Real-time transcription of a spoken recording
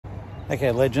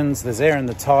Okay, legends, there's air in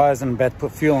the tyres and about to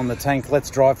put fuel in the tank. Let's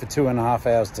drive for 2.5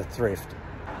 hours to Thrift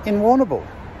in Warrnambool.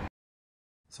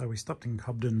 So we stopped in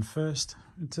Cobden first.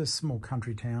 It's a small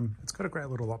country town. It's got a great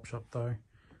little op shop though.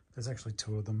 There's actually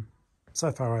 2 of them.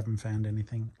 So far I haven't found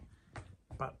anything,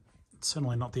 but it's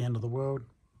certainly not the end of the world.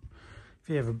 If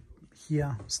you ever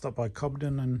here, stop by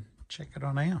Cobden and check it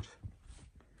on out.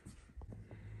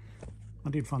 I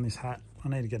did find this hat. I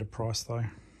need to get a price though.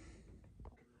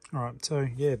 Alright, so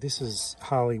yeah, this is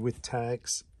Harley with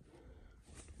tags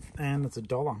and it's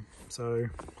 $1. So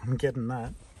I'm getting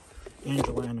that.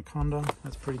 Angela Anaconda,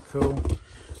 that's pretty cool.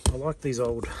 I like these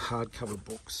old hardcover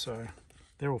books, so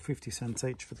they're all 50 cents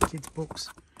each for the kids' books.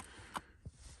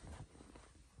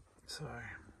 So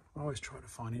I always try to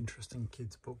find interesting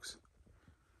kids' books.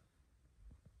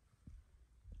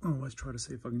 I always try to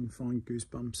see if I can find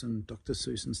Goosebumps and Dr.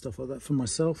 Seuss and stuff like that for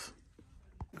myself.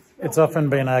 It's often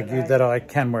been argued that I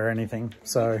can wear anything,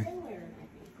 so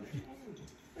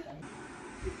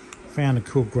found a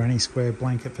cool granny square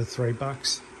blanket for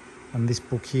 $3. And this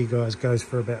book here, guys, goes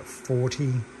for about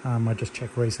 40. I just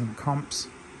checked recent comps.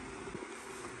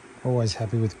 Always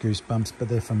happy with Goosebumps, but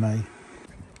they're for me.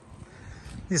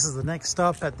 This is the next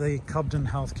stop at the Cobden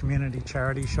Health Community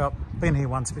Charity Shop. Been here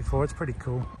once before, it's pretty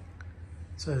cool.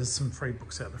 So there's some free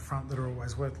books out the front that are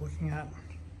always worth looking at.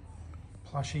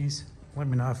 Plushies. Let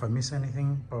me know if I miss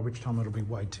anything, by which time it'll be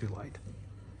way too late.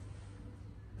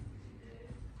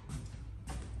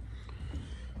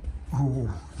 Oh,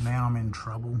 now I'm in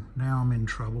trouble. Now I'm in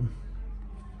trouble.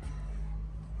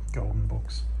 Golden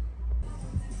books.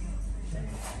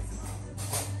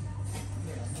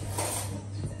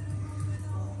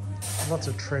 Lots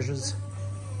of treasures.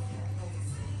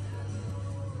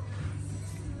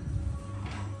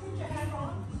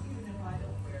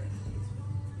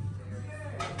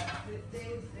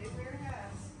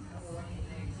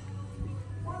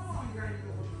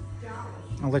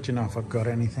 I'll let you know if I've got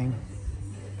anything.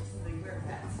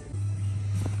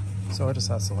 So I just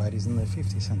asked the ladies and they're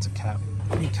 50 cents a cap.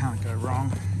 You can't go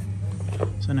wrong.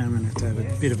 So now I'm going to have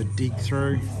a bit of a dig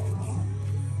through,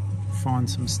 find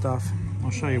some stuff.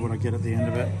 I'll show you what I get at the end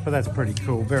of it, but that's pretty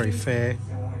cool, very fair.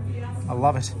 I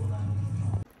love it.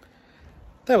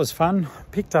 That was fun.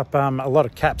 Picked up a lot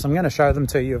of caps. I'm going to show them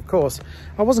to you, of course.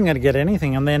 I wasn't going to get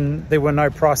anything, and then there were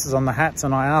no prices on the hats,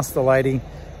 and I asked the lady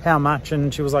how much,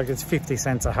 and she was like, it's 50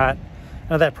 cents a hat.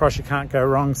 Now that price you can't go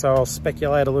wrong, so I'll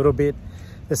speculate a little bit.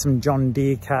 There's some John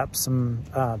Deere caps, some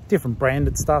different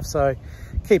branded stuff, so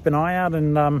keep an eye out,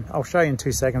 and I'll show you in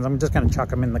 2 seconds. I'm just going to chuck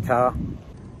them in the car.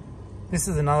 This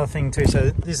is another thing too, so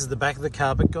this is the back of the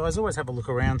car, but guys, always have a look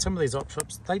around. Some of these op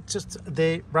shops,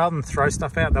 they rather than throw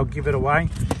stuff out, they'll give it away.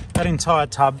 That entire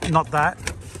tub, not that,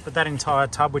 but that entire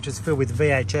tub, which is filled with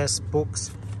VHS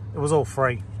books, it was all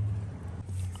free.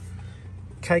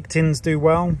 Cake tins do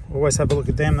well, always have a look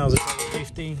at them. That was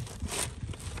 $1.50.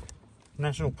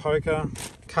 National Poker,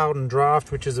 Carlton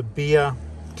Draft, which is a beer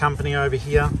company over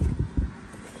here.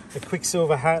 A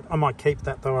Quicksilver hat, I might keep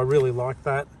that though, I really like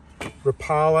that.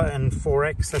 Rapala and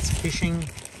 4X, that's fishing.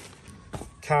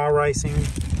 Car racing.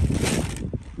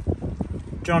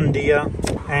 John Deere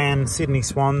and Sydney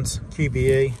Swans,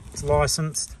 QBE. It's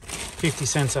licensed, 50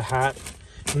 cents a hat.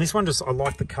 And this one just, I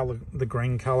like the colour, the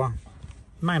green colour.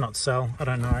 May not sell, I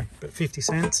don't know, but 50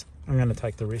 cents, I'm going to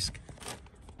take the risk.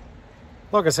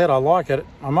 Like I said, I like it.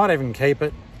 I might even keep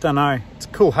it. Don't know. It's a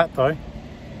cool hat though.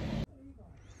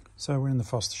 So we're in the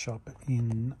Foster shop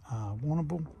in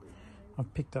Warrnambool.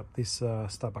 I've picked up this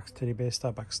Starbucks teddy bear.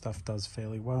 Starbucks stuff does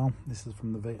fairly well. This is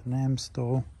from the Vietnam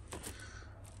store. The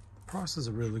prices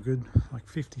are really good, like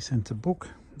 50 cents a book,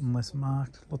 unless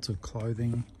marked. Lots of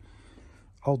clothing.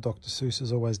 Old Dr.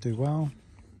 Seuss's always do well.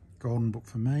 Golden book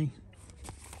for me.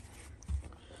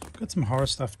 Got some horror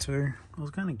stuff too. I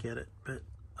was going to get it, but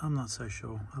I'm not so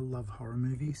sure. I love horror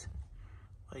movies.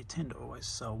 They tend to always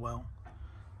sell well.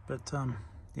 But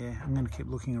yeah, I'm going to keep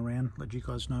looking around, let you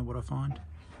guys know what I find.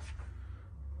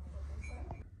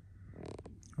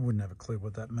 I wouldn't have a clue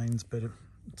what that means, but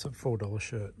it's a $4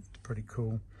 shirt. It's pretty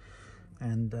cool.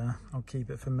 And I'll keep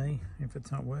it for me if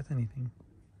it's not worth anything.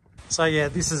 So yeah,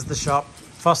 this is the shop,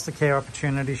 Foster Care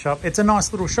Opportunity Shop. It's a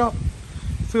nice little shop,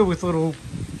 filled with little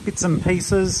bits and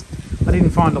pieces. I didn't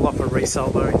find a lot for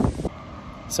resale though.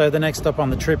 So the next stop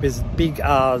on the trip is Big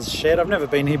R's Shed. I've never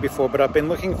been here before, but I've been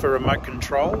looking for remote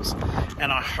controls,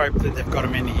 and I hope that they've got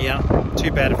them in here.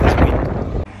 Too bad if there's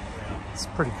wind. It's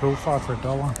pretty cool, 5 for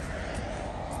 $1.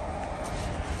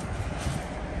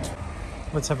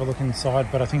 Let's have a look inside,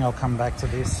 but I think I'll come back to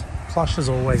this. Plush is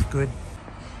always good.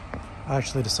 I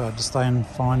actually decided to stay and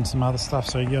find some other stuff.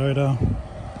 So Yoda,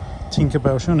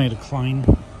 Tinkerbell, she'll need a clean.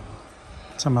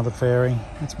 Some other fairy.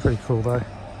 It's pretty cool though.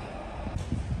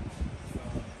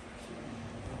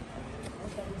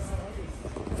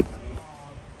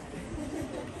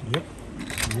 Yep.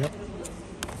 Yep.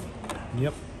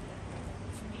 Yep.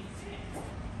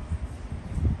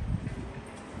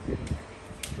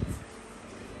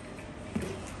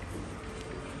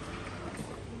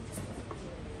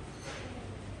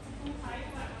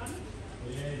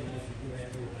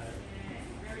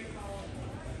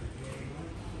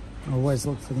 Always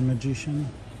look for the magician.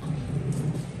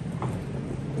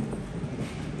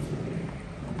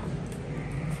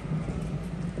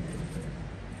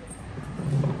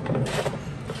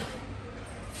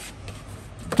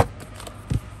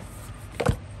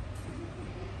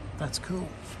 That's cool.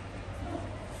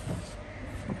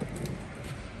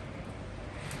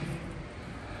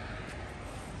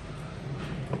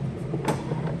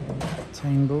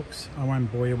 Teen books. I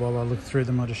won't bore you while I look through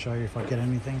them. I'll just show you if I get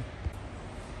anything.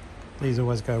 These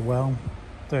always go well.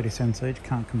 30 cents each,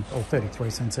 or 33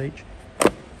 cents each.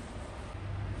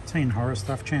 Teen horror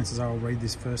stuff. Chances are I'll read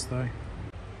this first though.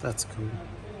 That's cool.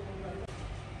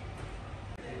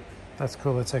 That's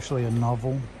cool. It's actually a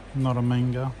novel, not a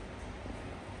manga.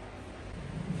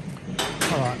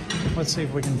 Alright, let's see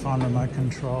if we can find remote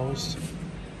controls.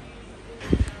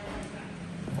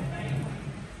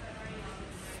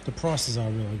 The prices are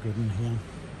really good in here.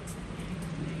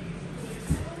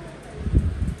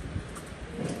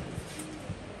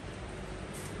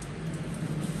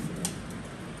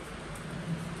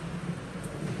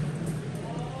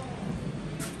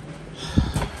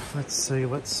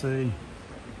 Let's see.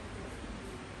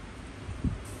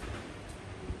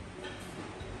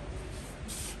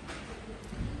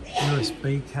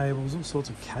 USB cables, all sorts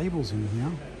of cables in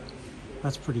here.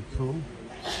 That's pretty cool.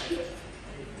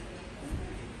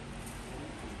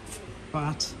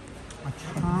 But I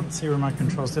can't see remote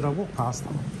controls. Did I walk past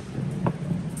them?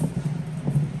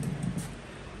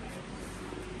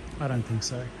 I don't think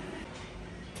so.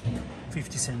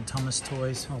 50-cent Thomas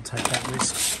toys. I'll take that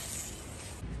risk.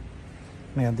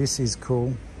 Now this is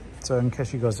cool. So in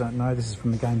case you guys don't know, this is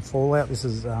from the game Fallout. This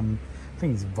is, I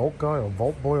think it's Vault Guy or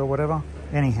Vault Boy or whatever.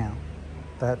 Anyhow,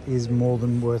 that is more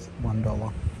than worth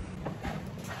 $1.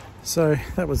 So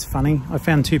that was funny. I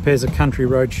found 2 pairs of Country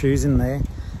Road shoes in there.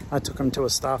 I took them to a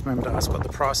staff member to ask what the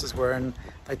prices were, and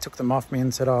they took them off me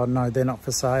and said, oh no, they're not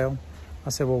for sale. I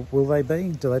said, well, will they be?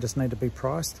 Do they just need to be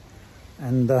priced?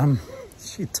 And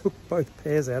she took both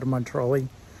pairs out of my trolley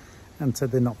and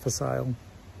said they're not for sale.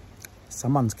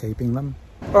 Someone's keeping them.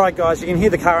 All right, guys, you can hear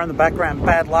the car in the background.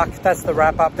 Bad luck. That's the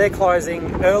wrap up. They're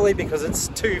closing early because it's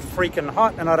too freaking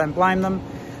hot, and I don't blame them.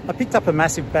 I picked up a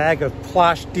massive bag of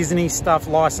plush Disney stuff,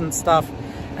 licensed stuff,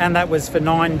 and that was for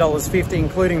 $9.50,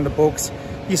 including the books.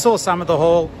 You saw some of the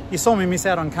haul. You saw me miss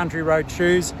out on Country Road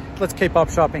shoes. Let's keep op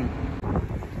shopping.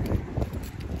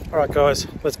 All right, guys,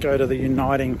 let's go to the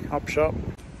uniting op shop.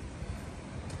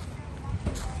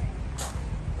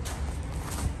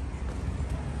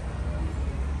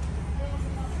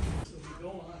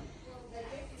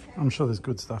 I'm sure there's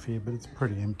good stuff here, but it's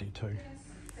pretty empty too.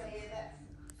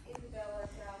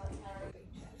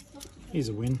 Here's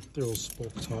a win. They're all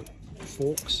spork type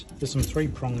forks. There's some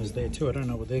 3-prongers there too. I don't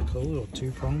know what they're called, or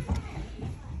 2-prong.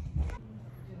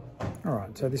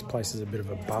 Alright, so this place is a bit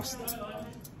of a bust.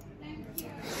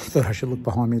 Thought I should look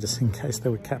behind me just in case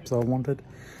there were caps I wanted.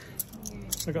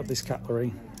 I got this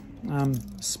cutlery.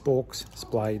 Sporks,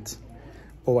 splades.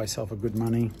 Always sell for good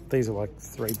money. These are like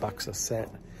 $3 a set.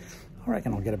 I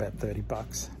reckon I'll get about 30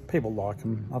 bucks. People like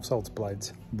them. I've sold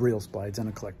splades, real splades, in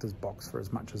a collector's box for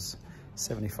as much as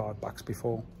 75 bucks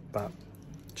before, but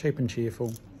cheap and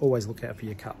cheerful. Always look out for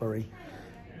your cutlery.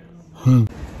 All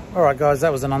right, guys,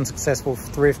 that was an unsuccessful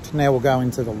thrift. Now we'll go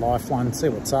into the Lifeline, see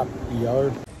what's up.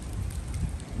 Yo.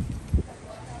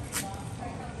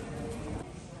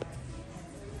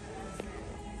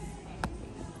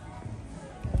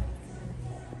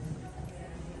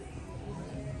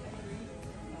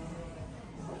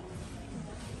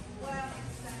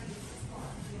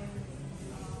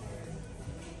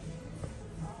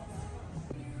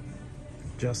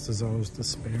 Just as I was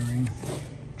despairing,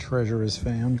 treasure is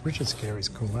found. Richard Scarry's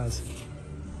cool as.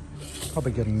 I'll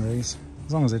be getting these,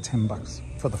 as long as they're 10 bucks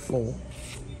for the 4.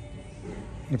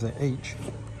 If they're each,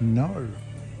 no.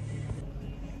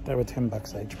 They were 10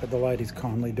 bucks each, but the lady's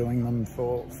kindly doing them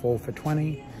for 4 for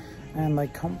 20, and they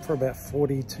comp for about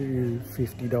 $40 to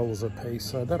 $50 a piece,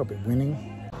 so that'll be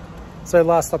winning. So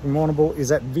last stop in Warrnambool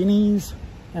is at Vinnie's,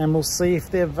 and we'll see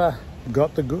if they've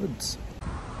got the goods.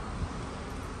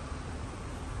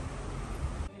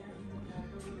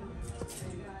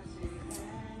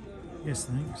 Yes,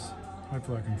 thanks.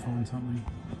 Hopefully I can find something.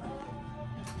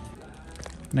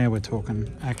 Now we're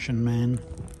talking Action Man,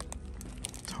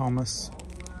 Thomas.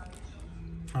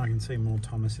 I can see more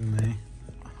Thomas in there.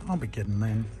 I'll be getting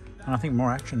them. And I think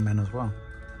more Action Men as well.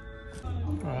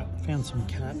 Alright, found some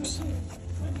caps.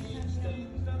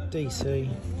 DC.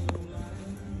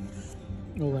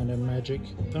 Orlando Magic.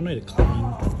 They'll need a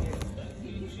clean,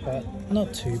 but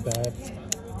not too bad.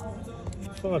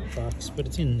 $5, but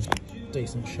it's in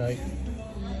decent shape.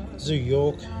 Zoo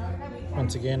York.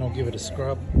 Once again, I'll give it a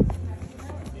scrub.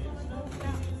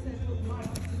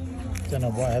 Don't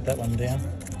know why I had that one down.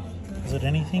 Is it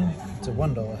anything? It's a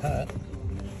 $1 hat.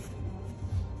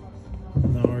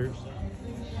 No.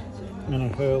 And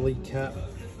a Hurley cap.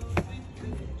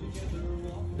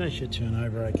 They should turn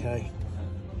over okay.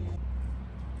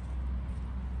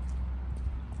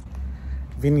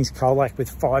 Vinny's Colac with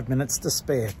 5 minutes to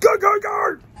spare. Go, go,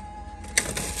 go!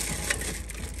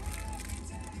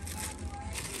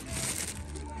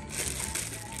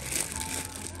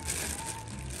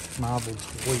 Marvel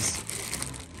toys.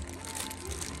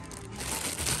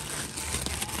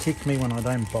 Kick me when I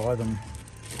don't buy them.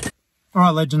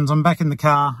 Alright legends, I'm back in the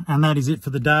car and that is it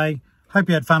for the day. Hope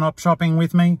you had fun op shopping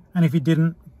with me, and if you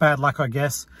didn't, bad luck I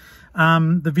guess.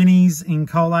 The Vinnies in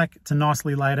Colac, it's a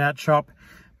nicely laid out shop,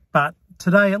 but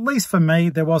today, at least for me,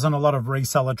 there wasn't a lot of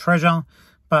reseller treasure,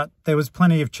 but there was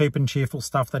plenty of cheap and cheerful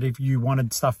stuff that if you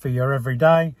wanted stuff for your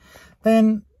everyday,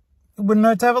 then it wouldn't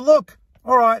hurt to have a look.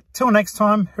 Alright, till next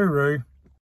time, hooroo.